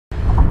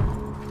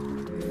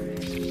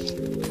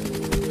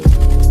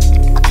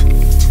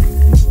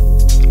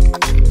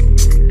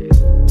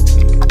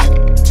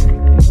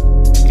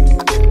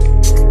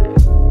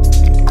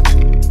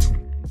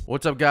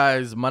What's up,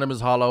 guys? My name is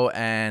Hollow,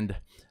 and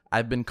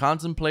I've been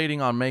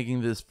contemplating on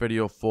making this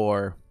video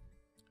for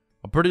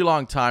a pretty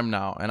long time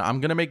now, and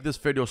I'm gonna make this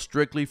video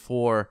strictly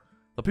for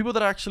the people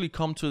that actually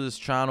come to this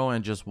channel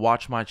and just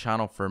watch my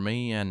channel for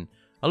me and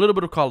a little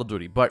bit of Call of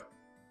Duty, but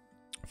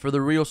for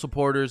the real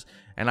supporters.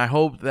 And I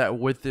hope that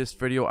with this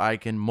video I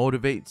can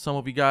motivate some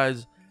of you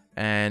guys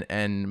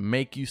and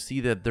make you see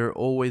that there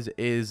always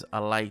is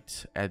a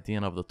light at the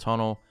end of the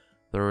tunnel.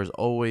 There is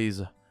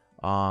always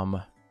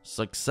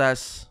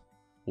success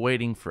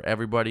waiting for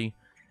everybody,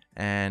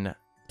 and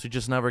to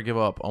just never give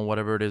up on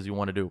whatever it is you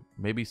want to do.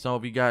 Maybe some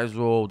of you guys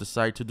will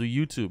decide to do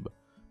YouTube.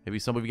 Maybe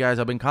some of you guys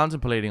have been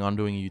contemplating on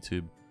doing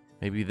YouTube.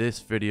 Maybe this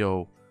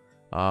video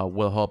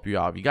will help you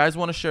out. If you guys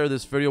want to share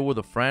this video with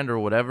a friend or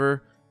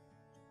whatever,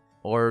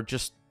 or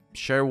just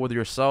share with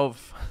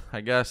yourself,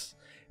 I guess.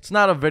 It's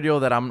not a video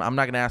that I'm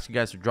not gonna ask you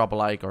guys to drop a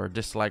like or a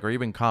dislike or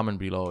even comment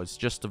below. It's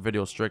just a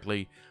video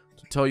strictly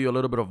to tell you a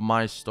little bit of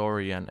my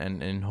story, and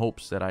in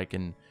hopes that I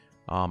can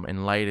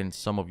enlighten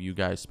some of you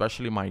guys,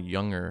 especially my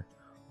younger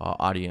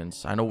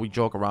audience. I know we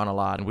joke around a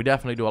lot, and we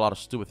definitely do a lot of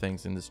stupid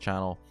things in this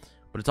channel,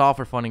 but it's all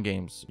for fun and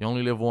games. You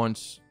only live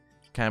once.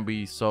 Can't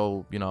be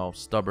so, you know,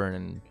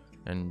 stubborn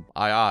and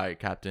aye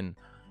captain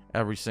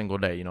every single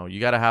day. You know, you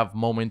gotta have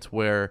moments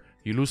where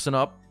you loosen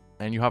up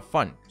and you have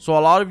fun. So a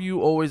lot of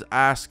you always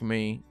ask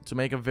me to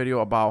make a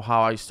video about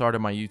how I started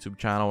my YouTube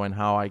channel and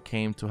how I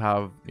came to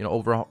have, you know,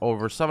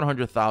 over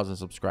 700,000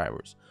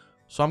 subscribers.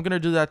 So I'm gonna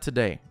do that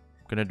today.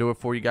 I'm gonna do it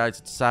for you guys.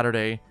 It's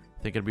Saturday.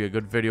 I think it'd be a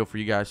good video for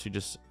you guys to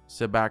just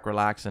sit back,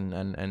 relax, and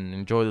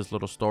enjoy this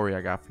little story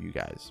I got for you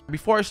guys.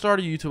 Before I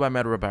started YouTube, I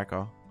met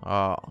Rebecca.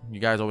 You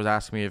guys always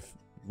ask me if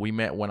we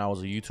met when I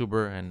was a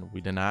YouTuber, and we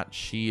did not.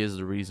 She is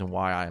the reason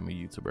why I am a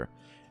YouTuber.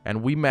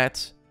 And we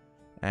met,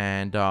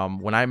 and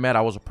when I met,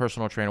 I was a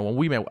personal trainer. When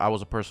we met, I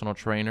was a personal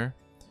trainer,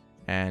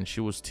 and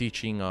she was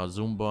teaching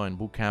Zumba and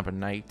boot camp at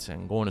night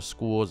and going to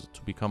schools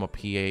to become a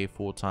PA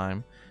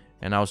full-time.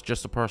 And I was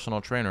just a personal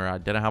trainer. I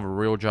didn't have a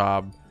real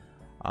job.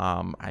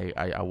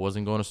 I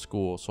wasn't going to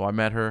school. So I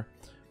met her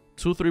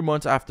 2-3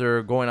 months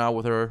after going out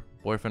with her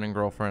boyfriend and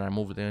girlfriend. I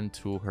moved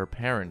into her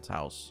parents'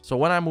 house. So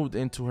when I moved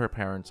into her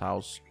parents'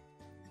 house,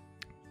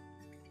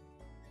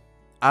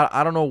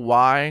 I don't know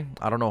why,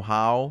 I don't know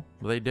how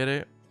they did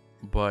it,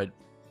 but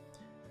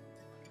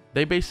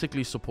they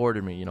basically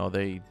supported me. You know,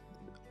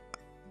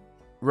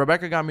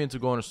 Rebecca got me into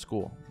going to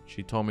school.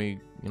 She told me,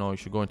 you know, you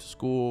should go into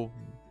school,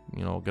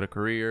 you know, get a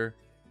career.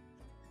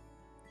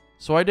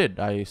 So I did.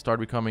 I did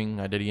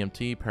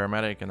EMT,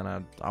 paramedic, and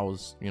then I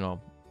was, you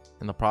know,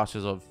 in the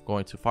process of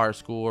going to fire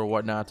school or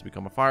whatnot to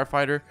become a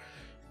firefighter.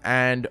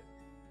 And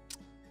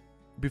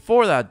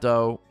before that,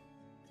 though,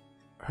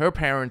 her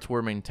parents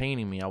were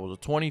maintaining me. I was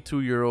a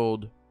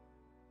 22-year-old,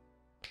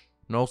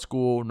 no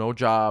school, no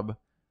job,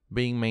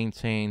 being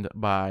maintained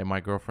by my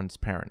girlfriend's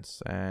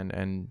parents,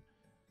 and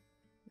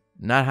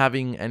not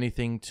having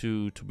anything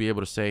to be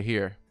able to say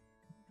here,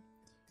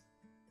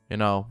 you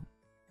know.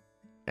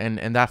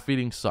 And that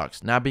feeling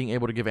sucks. Not being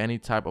able to give any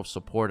type of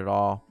support at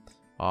all,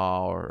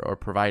 or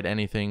provide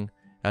anything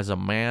as a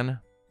man,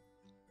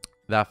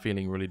 that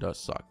feeling really does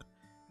suck.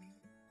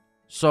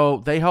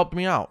 So they helped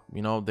me out.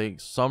 You know,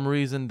 some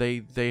reason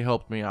they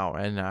helped me out,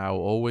 and I'll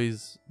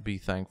always be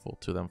thankful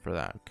to them for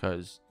that,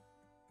 because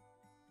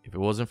if it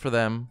wasn't for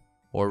them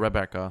or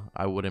Rebecca,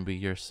 I wouldn't be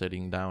here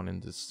sitting down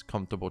in this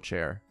comfortable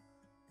chair.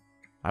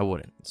 I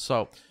wouldn't.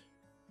 So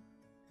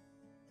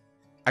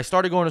I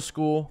started going to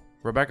school.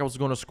 Rebecca was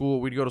going to school.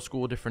 We'd go to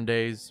school different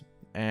days.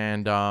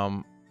 And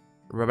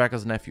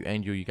Rebecca's nephew,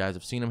 Angel, you guys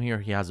have seen him here.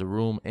 He has a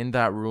room. In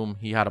that room,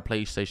 he had a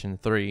PlayStation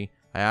 3.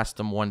 I asked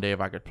him one day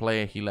if I could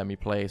play. He let me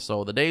play.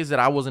 So the days that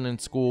I wasn't in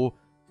school,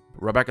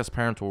 Rebecca's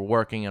parents were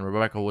working and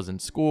Rebecca was in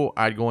school,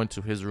 I'd go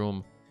into his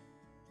room,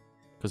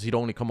 because he'd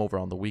only come over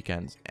on the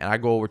weekends. And I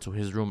go over to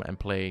his room and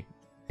play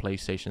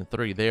PlayStation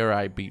 3. There,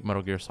 I beat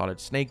Metal Gear Solid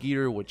Snake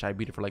Eater, which I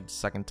beat it for like the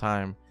second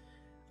time.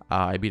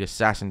 I beat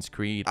Assassin's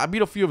Creed. I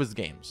beat a few of his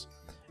games.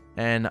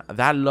 And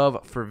that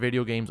love for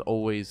video games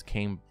always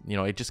came, you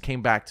know, it just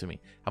came back to me.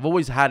 I've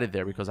always had it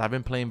there because I've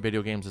been playing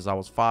video games since I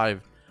was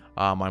 5.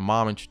 My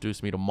mom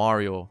introduced me to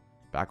Mario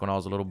back when I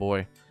was a little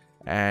boy.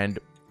 And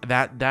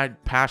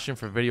that passion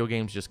for video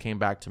games just came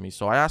back to me.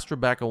 So I asked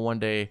Rebecca one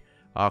day,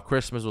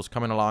 Christmas was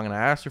coming along, and I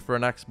asked her for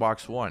an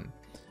Xbox One.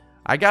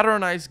 I got her a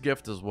nice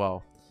gift as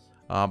well.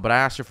 But I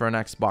asked her for an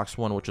Xbox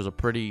One, which was a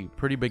pretty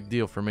big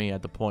deal for me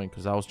at the point,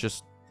 because I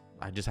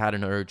just had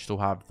an urge to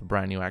have the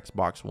brand new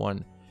Xbox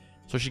One.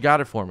 So she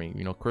got it for me.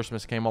 You know,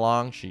 Christmas came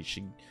along.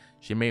 She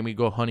made me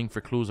go hunting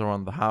for clues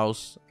around the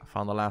house. I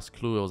found the last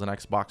clue. It was an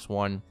Xbox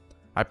One.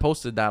 I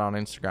posted that on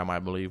Instagram, I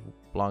believe,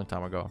 a long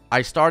time ago.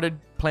 I started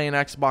playing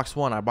Xbox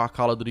One. I bought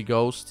Call of Duty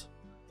Ghost,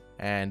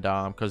 and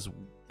because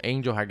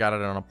Angel had got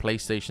it on a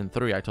PlayStation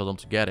 3, I told him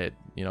to get it,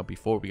 you know,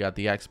 before we got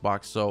the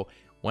Xbox. So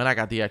when I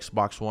got the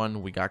Xbox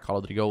One, we got Call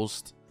of Duty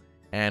Ghost,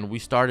 and we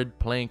started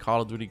playing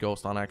Call of Duty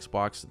Ghost on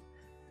Xbox.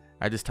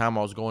 At this time,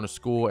 I was going to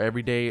school.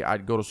 Every day,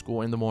 I'd go to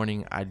school in the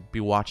morning. I'd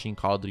be watching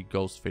Call of Duty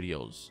Ghost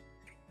videos.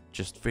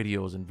 Just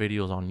videos and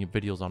videos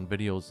on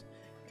videos.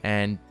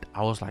 And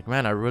I was like,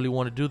 man, I really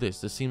want to do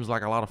this. This seems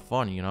like a lot of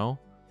fun, you know?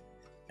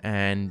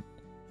 And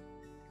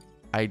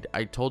I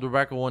told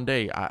Rebecca one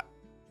day,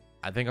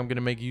 I think I'm going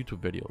to make YouTube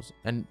videos.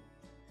 And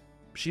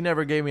she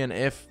never gave me an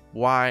if,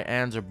 why,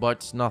 ands, or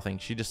buts, nothing.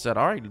 She just said,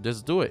 all right,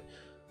 just do it.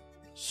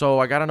 So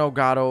I got an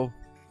Elgato,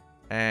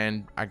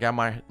 and I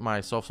got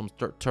myself some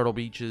Turtle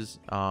Beaches.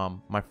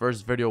 My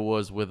first video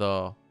was with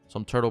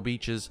some Turtle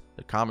Beaches.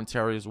 The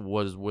commentaries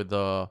was with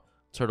a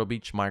Turtle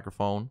Beach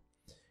microphone.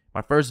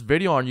 My first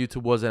video on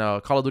YouTube was in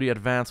a Call of Duty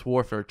Advanced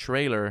Warfare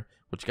trailer,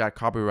 which got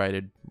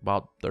copyrighted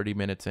about 30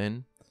 minutes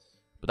in.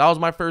 But that was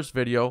my first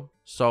video,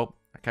 so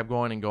I kept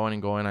going and going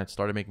and going. I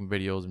started making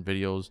videos and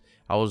videos.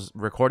 I was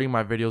recording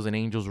my videos in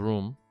Angel's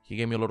room. He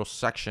gave me a little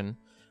section.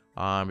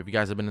 If you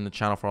guys have been in the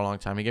channel for a long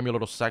time, he gave me a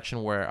little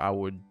section where I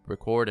would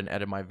record and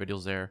edit my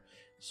videos there.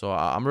 So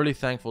I'm really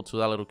thankful to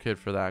that little kid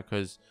for that,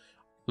 because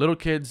little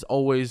kids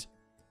always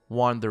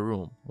want their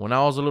room. When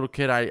I was a little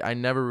kid, I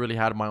never really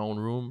had my own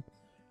room,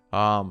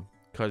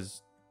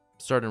 because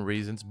certain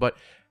reasons. But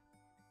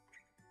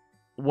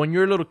when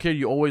you're a little kid,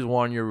 you always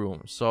want your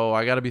room. So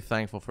I got to be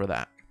thankful for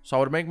that. So I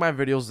would make my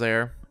videos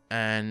there,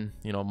 and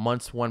you know,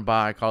 months went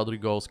by. Call of Duty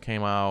Ghosts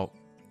came out,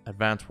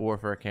 Advanced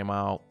Warfare came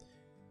out.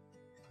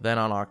 Then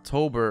on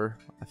October,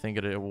 I think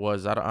it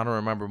was, I don't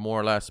remember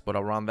more or less, but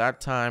around that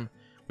time,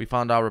 we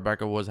found out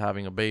Rebecca was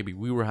having a baby.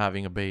 We were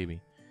having a baby,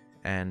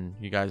 and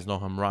you guys know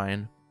him,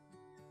 Ryan.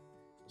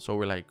 So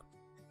we're like,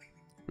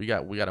 we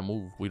got to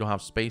move. We don't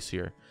have space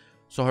here.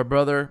 So her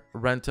brother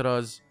rented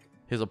us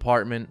his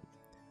apartment.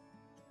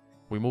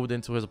 We moved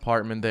into his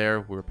apartment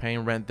there. We were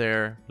paying rent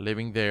there,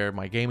 living there.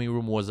 My gaming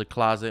room was a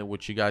closet,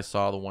 which you guys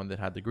saw, the one that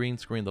had the green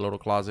screen, the little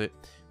closet.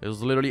 It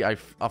was literally a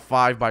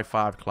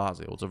 5x5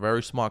 closet. It was a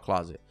very small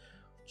closet.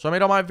 So I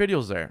made all my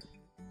videos there.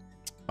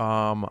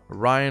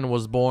 Ryan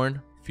was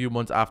born a few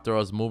months after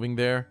us moving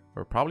there,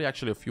 or probably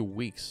actually a few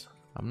weeks.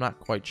 I'm not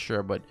quite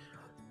sure, but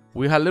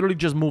we had literally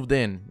just moved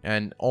in,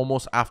 and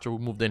almost after we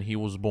moved in, he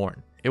was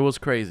born. It was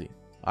crazy.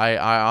 I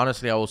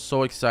honestly, I was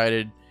so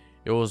excited.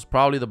 It was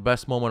probably the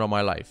best moment of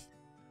my life.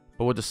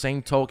 But with the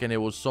same token, it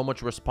was so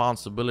much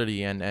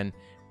responsibility, and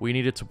we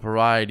needed to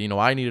provide, you know,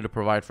 I needed to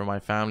provide for my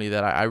family,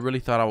 that I really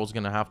thought I was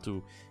going to have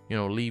to, you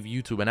know, leave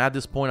YouTube. And at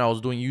this point, I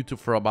was doing YouTube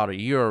for about a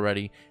year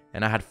already,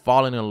 and I had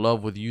fallen in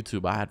love with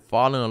YouTube. I had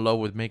fallen in love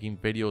with making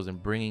videos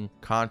and bringing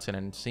content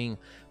and seeing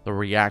the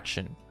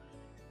reaction,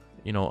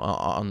 you know,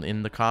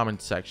 in the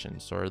comment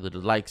sections or the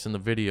likes in the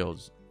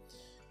videos.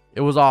 It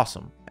was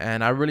awesome,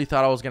 and I really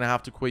thought I was gonna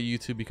have to quit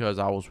YouTube because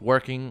I was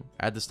working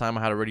at this time.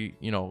 I had already,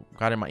 you know,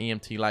 gotten my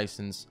EMT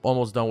license,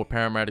 almost done with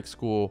paramedic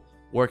school,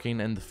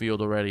 working in the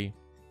field already,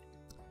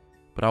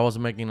 but I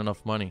wasn't making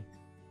enough money,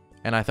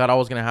 and I thought I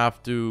was gonna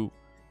have to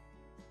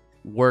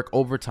work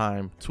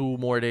overtime 2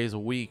 more days a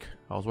week.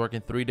 I was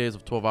working 3 days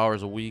of 12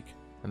 hours a week,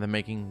 and then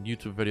making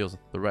YouTube videos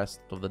the rest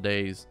of the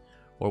days,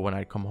 or when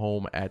I come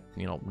home at,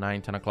 you know,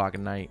 9-10 o'clock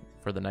at night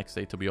for the next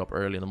day to be up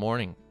early in the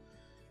morning.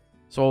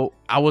 So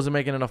I wasn't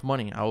making enough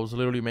money. I was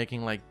literally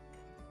making like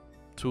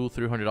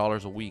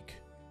 $200-300 a week,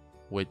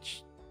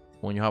 which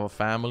when you have a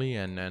family,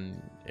 and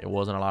it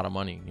wasn't a lot of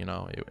money, you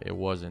know, it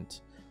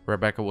wasn't.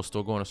 Rebecca was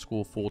still going to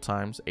school full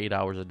time, 8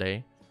 hours a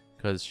day,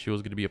 because she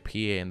was going to be a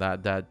PA, and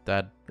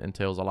that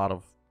entails a lot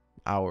of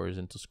hours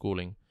into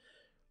schooling.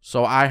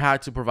 So I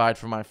had to provide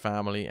for my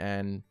family,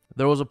 and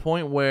there was a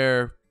point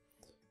where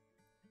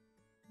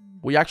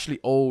we actually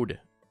owed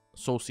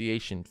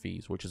association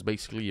fees, which is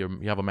basically you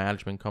have a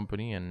management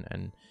company,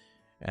 and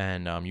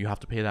you have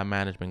to pay that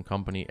management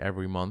company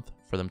every month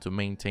for them to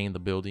maintain the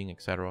building,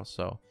 etc.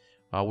 So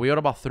we owed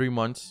about 3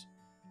 months.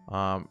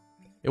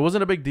 It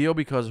wasn't a big deal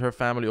because her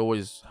family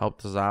always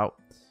helped us out,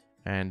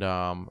 and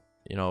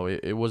you know,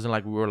 it wasn't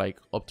like we were like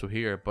up to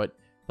here. But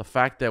the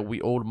fact that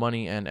we owed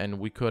money, and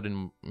we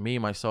couldn't, me,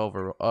 myself,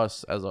 or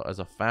us as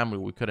a family,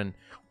 we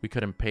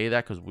couldn't pay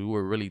that because we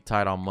were really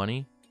tight on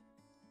money.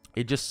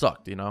 It just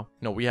sucked, you know.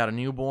 We had a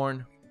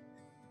newborn.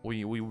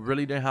 We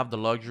really didn't have the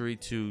luxury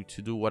to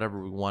do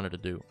whatever we wanted to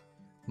do,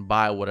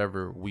 buy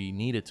whatever we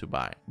needed to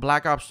buy.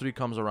 Black Ops 3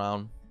 comes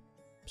around.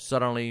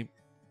 Suddenly,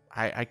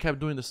 I kept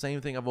doing the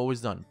same thing I've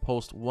always done.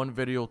 Post 1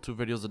 video, 2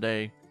 videos a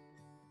day.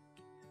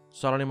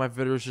 Suddenly, my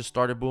videos just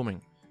started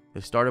booming.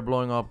 They started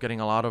blowing up, getting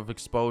a lot of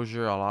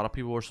exposure. A lot of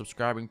people were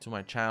subscribing to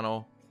my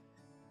channel.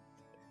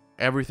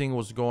 Everything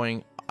was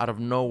going out of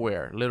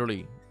nowhere,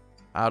 literally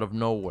out of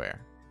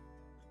nowhere.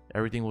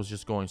 Everything was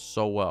just going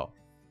so well.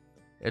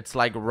 It's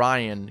like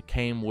Ryan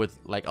came with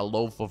like a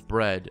loaf of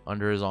bread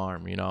under his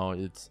arm, you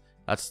know.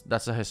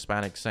 That's a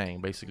Hispanic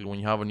saying. Basically, when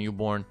you have a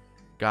newborn,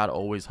 God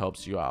always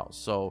helps you out.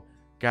 So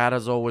God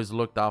has always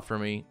looked out for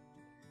me,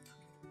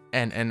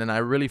 and then I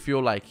really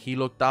feel like he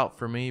looked out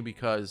for me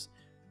because,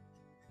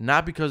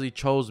 not because he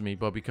chose me,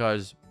 but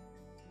because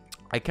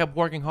I kept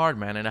working hard,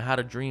 man. And I had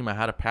a dream, I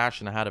had a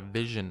passion, I had a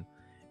vision,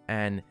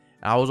 and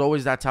I was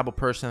always that type of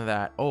person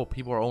that, oh,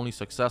 people are only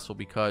successful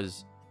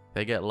because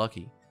they get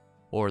lucky,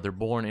 or they're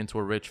born into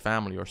a rich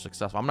family, or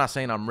successful. I'm not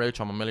saying I'm rich,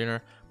 I'm a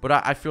millionaire, but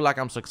I feel like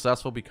I'm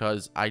successful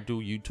because I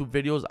do YouTube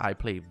videos, I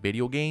play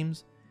video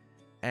games,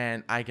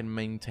 and I can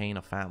maintain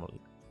a family.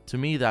 To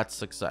me, that's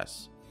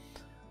success.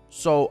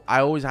 So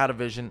I always had a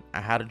vision.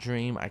 I had a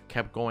dream. I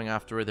kept going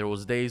after it. There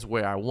was days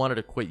where I wanted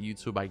to quit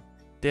YouTube. I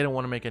didn't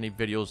want to make any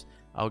videos.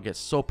 I would get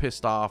so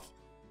pissed off.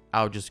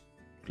 I would just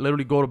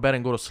literally go to bed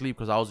and go to sleep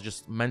because I was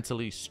just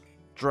mentally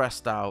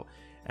stressed out.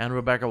 And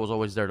Rebecca was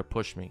always there to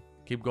push me.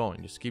 Keep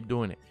going. Just keep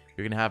doing it.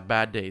 You're going to have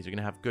bad days. You're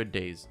going to have good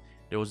days.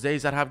 There was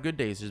days I'd have good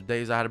days. There's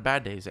days I had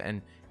bad days.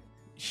 And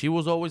she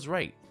was always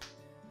right.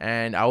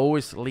 And I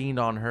always leaned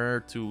on her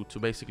to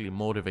basically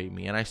motivate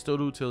me. And I still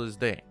do till this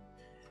day.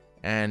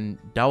 And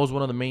that was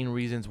one of the main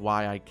reasons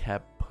why I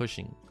kept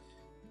pushing.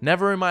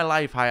 Never in my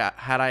life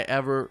had I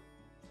ever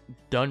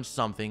done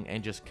something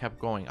and just kept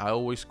going. I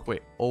always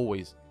quit.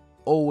 Always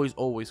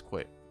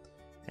quit.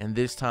 And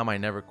this time I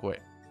never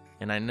quit.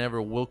 And I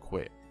never will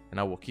quit. And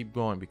I will keep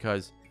going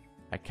because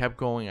I kept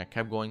going. And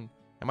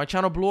my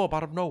channel blew up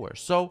out of nowhere.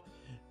 So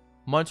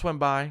months went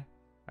by.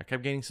 I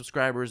kept gaining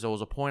subscribers. There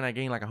was a point I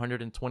gained like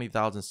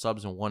 120,000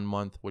 subs in 1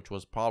 month, which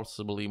was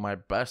possibly my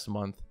best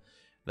month.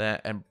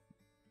 And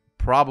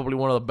probably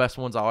one of the best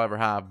ones I'll ever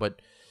have.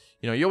 But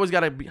you know, you always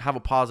got to have a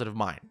positive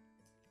mind.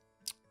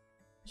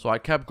 So I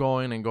kept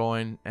going and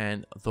going,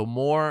 and the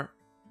more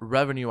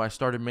revenue I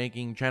started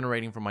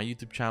generating from my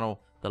YouTube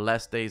channel, the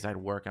less days I'd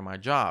work at my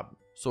job.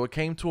 So it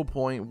came to a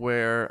point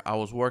where I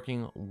was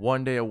working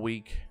 1 day a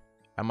week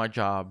at my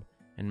job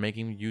and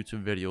making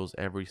YouTube videos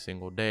every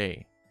single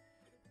day.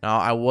 Now,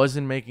 I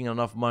wasn't making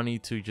enough money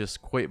to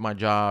just quit my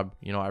job.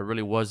 You know, I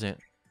really wasn't.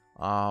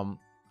 I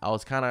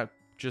was kind of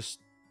just,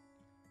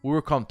 we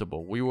were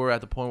comfortable. We were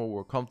at the point where we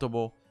were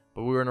comfortable,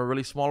 but we were in a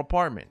really small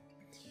apartment.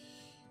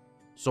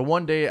 So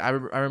one day, I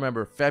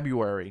remember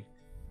February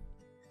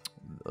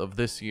of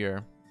this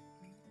year,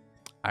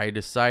 I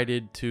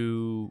decided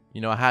to,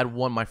 you know, I had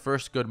my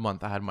first good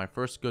month. I had my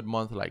first good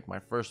month, like my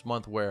first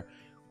month where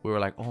we were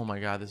like, oh my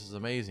God, this is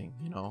amazing.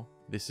 You know,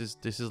 this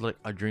is like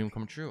a dream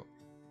come true.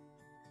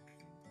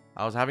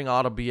 I was having a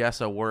lot of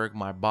BS at work.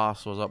 My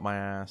boss was up my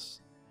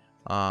ass.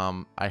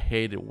 I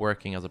hated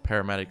working as a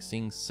paramedic,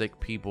 seeing sick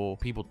people,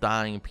 people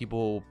dying,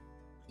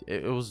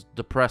 it was a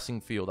depressing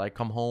field. I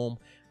come home,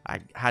 I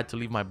had to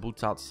leave my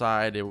boots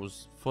outside. It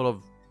was full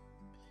of,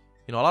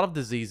 you know, a lot of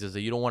diseases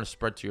that you don't want to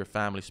spread to your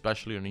family,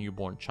 especially a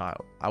newborn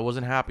child. I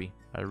wasn't happy.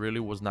 I really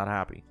was not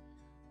happy.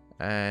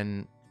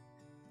 And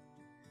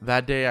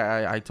that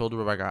day I told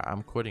Rebecca,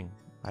 I'm quitting.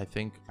 I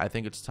think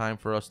it's time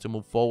for us to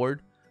move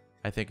forward.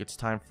 I think it's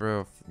time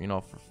for, you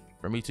know,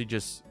 for me to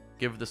just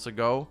give this a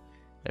go.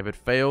 If it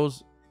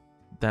fails,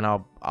 then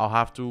I'll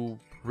have to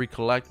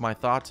recollect my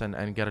thoughts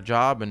and get a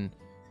job, and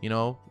you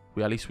know,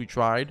 at least we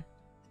tried.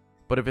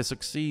 But if it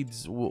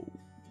succeeds,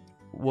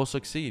 we'll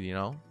succeed, you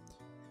know.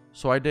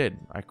 So I did.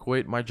 I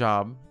quit my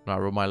job. I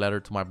wrote my letter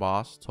to my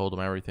boss, told him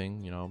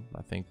everything, you know.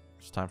 I think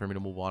it's time for me to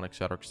move on,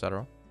 etc.,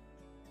 etc.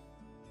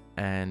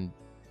 And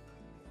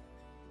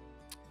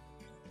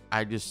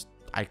I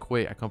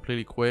quit. I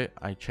completely quit.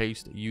 I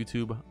chased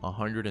YouTube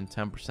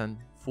 110%,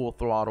 full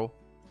throttle,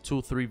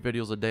 2-3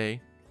 videos a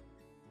day.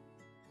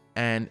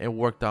 And it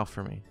worked out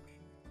for me.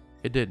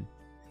 It did.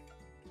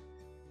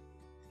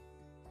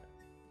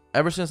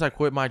 Ever since I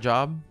quit my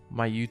job,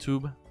 my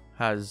YouTube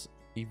has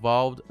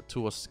evolved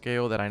to a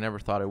scale that I never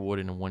thought it would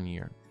in 1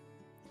 year.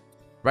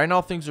 Right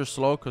now things are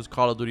slow because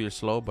Call of Duty is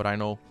slow, but I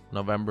know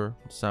November,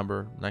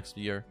 December, next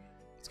year,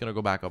 it's going to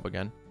go back up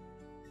again.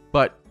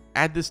 But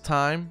at this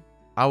time,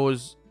 I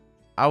was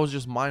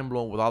just mind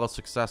blown with all the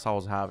success I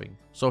was having.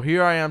 So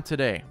here I am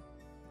today.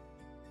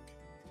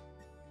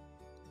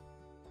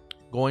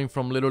 Going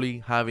from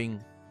literally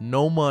having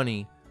no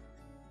money,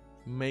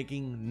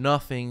 making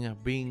nothing,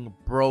 being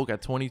broke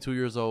at 22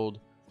 years old,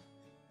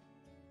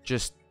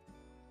 just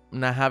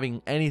not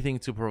having anything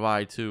to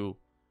provide, to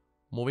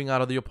moving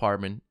out of the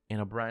apartment in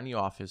a brand new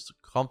office,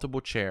 comfortable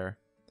chair,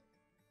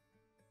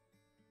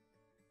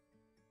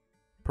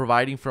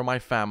 providing for my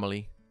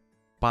family,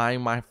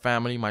 buying my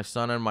family, my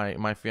son and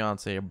my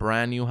fiance a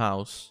brand new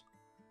house,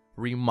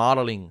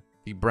 remodeling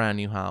the brand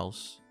new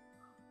house,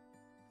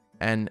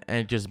 and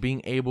just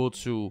being able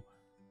to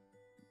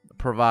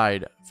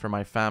provide for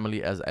my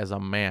family as a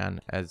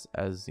man, as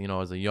you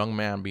know, as a young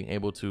man, being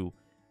able to,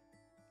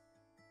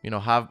 you know,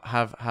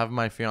 have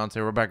my fiance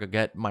Rebecca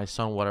get my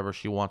son whatever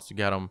she wants to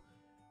get him,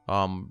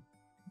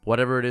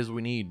 whatever it is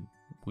we need,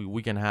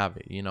 we can have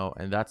it, you know.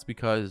 And that's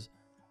because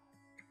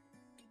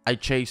I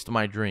chased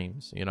my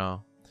dreams, you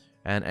know,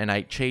 and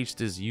I chased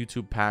this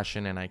YouTube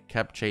passion, and I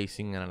kept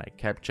chasing it, and I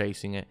kept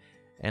chasing it,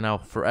 and I'll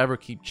forever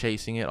keep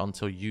chasing it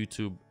until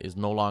YouTube is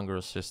no longer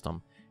a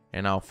system.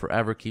 And I'll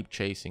forever keep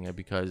chasing it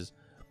because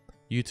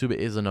YouTube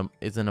is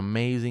an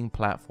amazing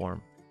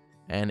platform,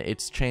 and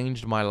it's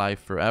changed my life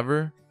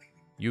forever.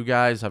 You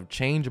guys have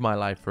changed my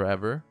life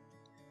forever.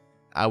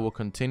 I will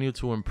continue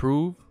to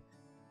improve,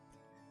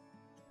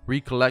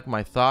 recollect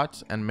my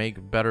thoughts, and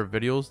make better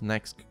videos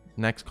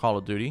next Call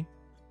of Duty.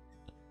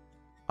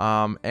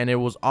 And it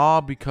was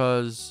all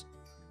because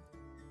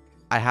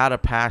I had a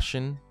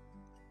passion.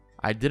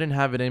 I didn't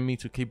have it in me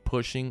to keep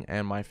pushing,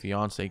 and my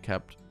fiance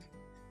kept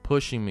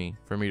pushing me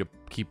for me to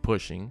keep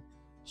pushing.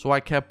 So I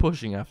kept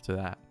pushing after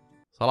that.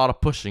 It's a lot of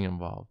pushing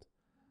involved.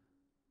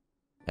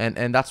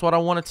 And that's what I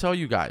want to tell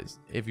you guys.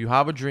 If you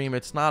have a dream,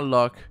 it's not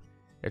luck.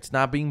 It's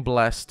not being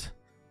blessed.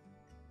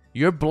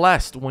 You're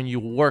blessed when you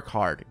work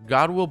hard.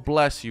 God will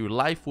bless you.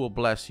 Life will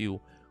bless you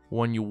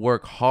when you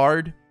work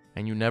hard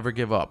and you never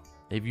give up.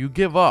 If you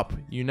give up,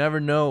 you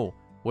never know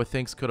what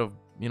things could have,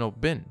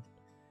 been.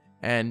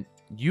 And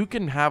you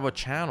can have a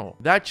channel.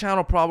 That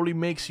channel probably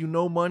makes you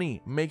no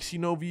money, makes you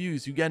no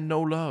views, you get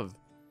no love.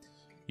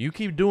 You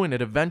keep doing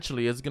it,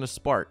 eventually it's gonna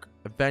spark.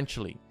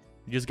 Eventually.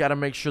 You just gotta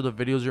make sure the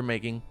videos you're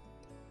making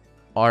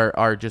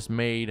are just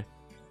made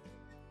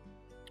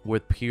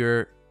with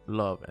pure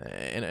love.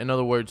 In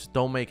other words,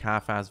 don't make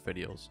half-ass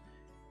videos.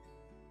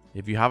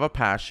 If you have a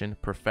passion,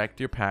 perfect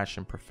your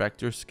passion,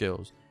 perfect your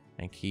skills,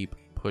 and keep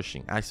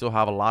pushing. I still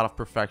have a lot of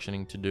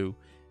perfectioning to do,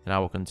 and I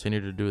will continue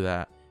to do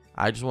that.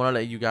 I just want to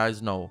let you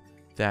guys know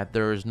that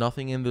there is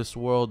nothing in this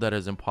world that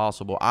is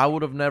impossible. I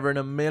would have never in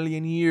a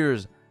million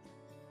years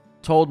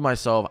told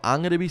myself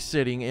I'm going to be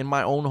sitting in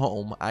my own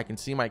home. I can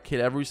see my kid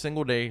every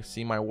single day,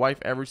 see my wife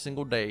every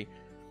single day,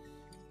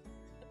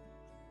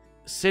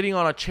 sitting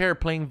on a chair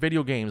playing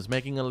video games,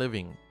 making a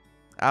living.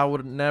 I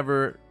would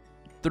never,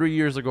 3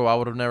 years ago, I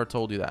would have never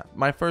told you that.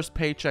 My first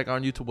paycheck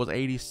on YouTube was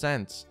 80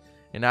 cents,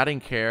 and I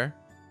didn't care.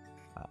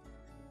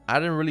 I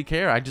didn't really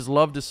care. I just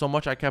loved it so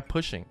much I kept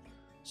pushing.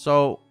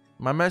 So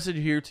my message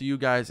here to you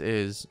guys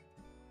is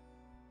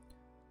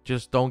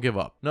just don't give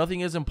up.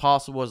 Nothing is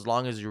impossible as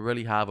long as you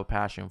really have a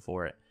passion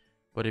for it.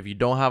 But if you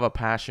don't have a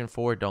passion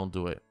for it, don't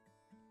do it.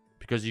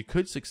 Because you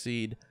could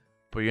succeed,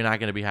 but you're not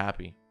going to be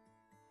happy.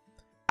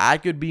 I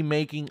could be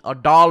making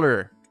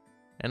 $1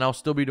 and I'll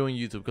still be doing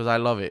YouTube because I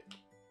love it.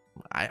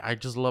 I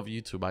just love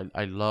YouTube.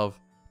 I love,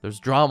 there's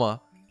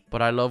drama,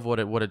 but I love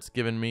what it's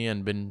given me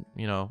and been,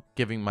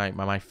 giving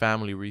my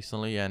family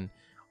recently, and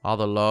all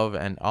the love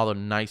and all the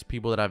nice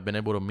people that I've been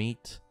able to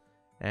meet,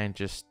 and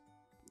just,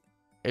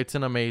 it's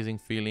an amazing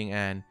feeling.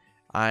 And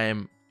I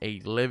am a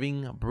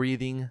living,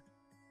 breathing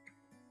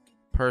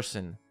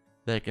person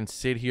that can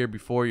sit here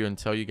before you and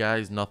tell you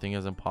guys nothing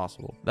is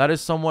impossible. That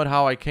is somewhat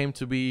how I came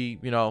to be,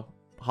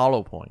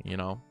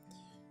 HollowPoiint,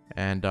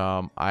 and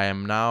I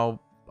am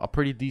now a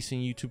pretty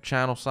decent YouTube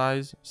channel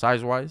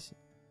size-wise.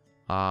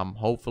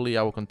 Hopefully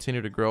I will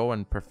continue to grow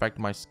and perfect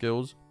my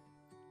skills.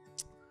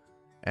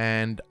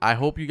 And I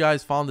hope you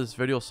guys found this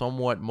video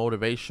somewhat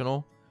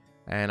motivational,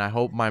 and I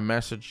hope my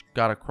message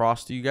got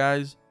across to you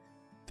guys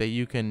that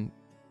you can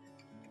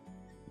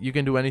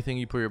do anything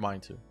you put your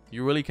mind to.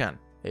 You really can.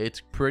 It's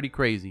pretty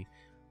crazy,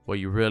 but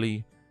you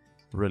really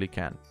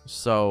can.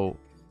 So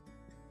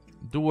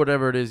do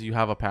whatever it is you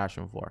have a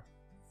passion for.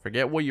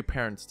 Forget what your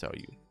parents tell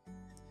you.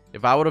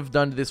 If I would have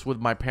done this with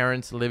my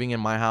parents living in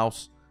my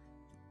house,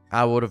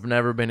 I would have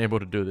never been able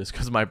to do this,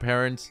 because my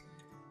parents,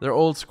 they're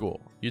old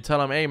school. You tell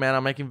them, hey man,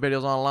 I'm making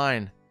videos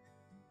online,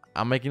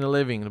 I'm making a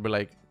living, they'll be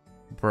like,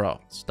 bro,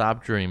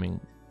 stop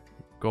dreaming,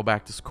 go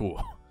back to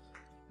school.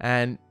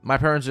 And my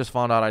parents just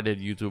found out I did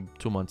YouTube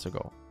 2 months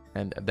ago,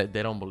 and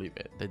they don't believe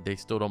it. They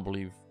still don't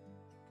believe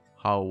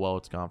how well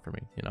it's gone for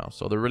me,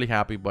 so they're really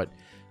happy. But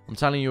I'm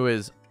telling you,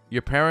 is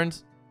your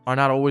parents are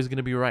not always going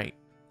to be right.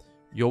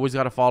 You always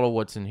got to follow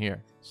what's in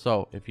here.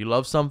 So if you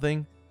love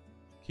something,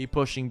 keep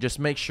pushing. Just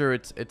make sure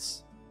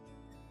it's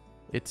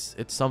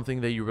something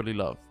that you really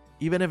love,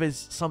 even if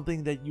it's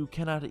something that you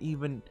cannot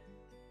even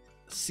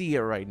see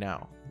it right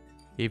now.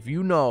 If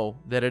you know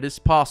that it is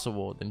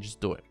possible, then just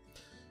do it.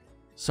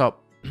 So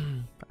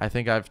I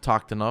think I've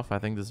talked enough. I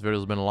think this video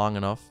has been long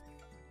enough.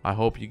 I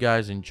hope you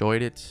guys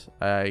enjoyed it.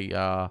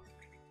 I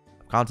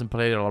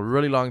contemplated a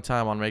really long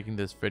time on making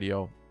this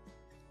video,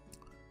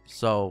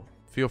 so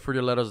feel free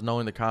to let us know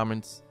in the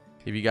comments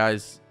if you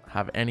guys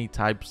have any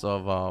types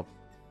of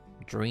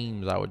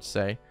dreams. I would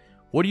say,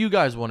 what do you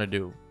guys want to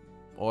do,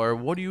 or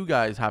what do you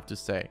guys have to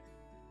say?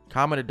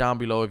 Comment it down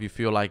below if you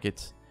feel like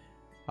it.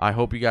 I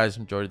hope you guys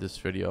enjoyed this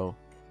video,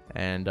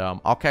 and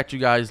I'll catch you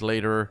guys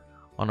later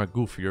on a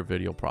goofier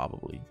video,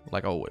 probably,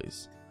 like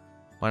always.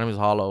 My name is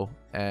Hollow,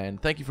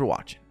 and thank you for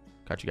watching.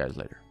 Catch you guys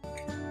later.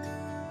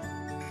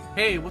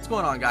 Hey, what's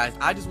going on, guys?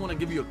 I just want to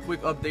give you a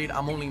quick update.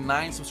 I'm only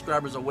 9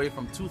 subscribers away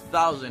from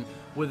 2,000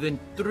 within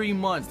 3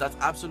 months. That's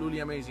absolutely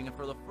amazing. And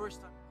for the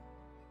first time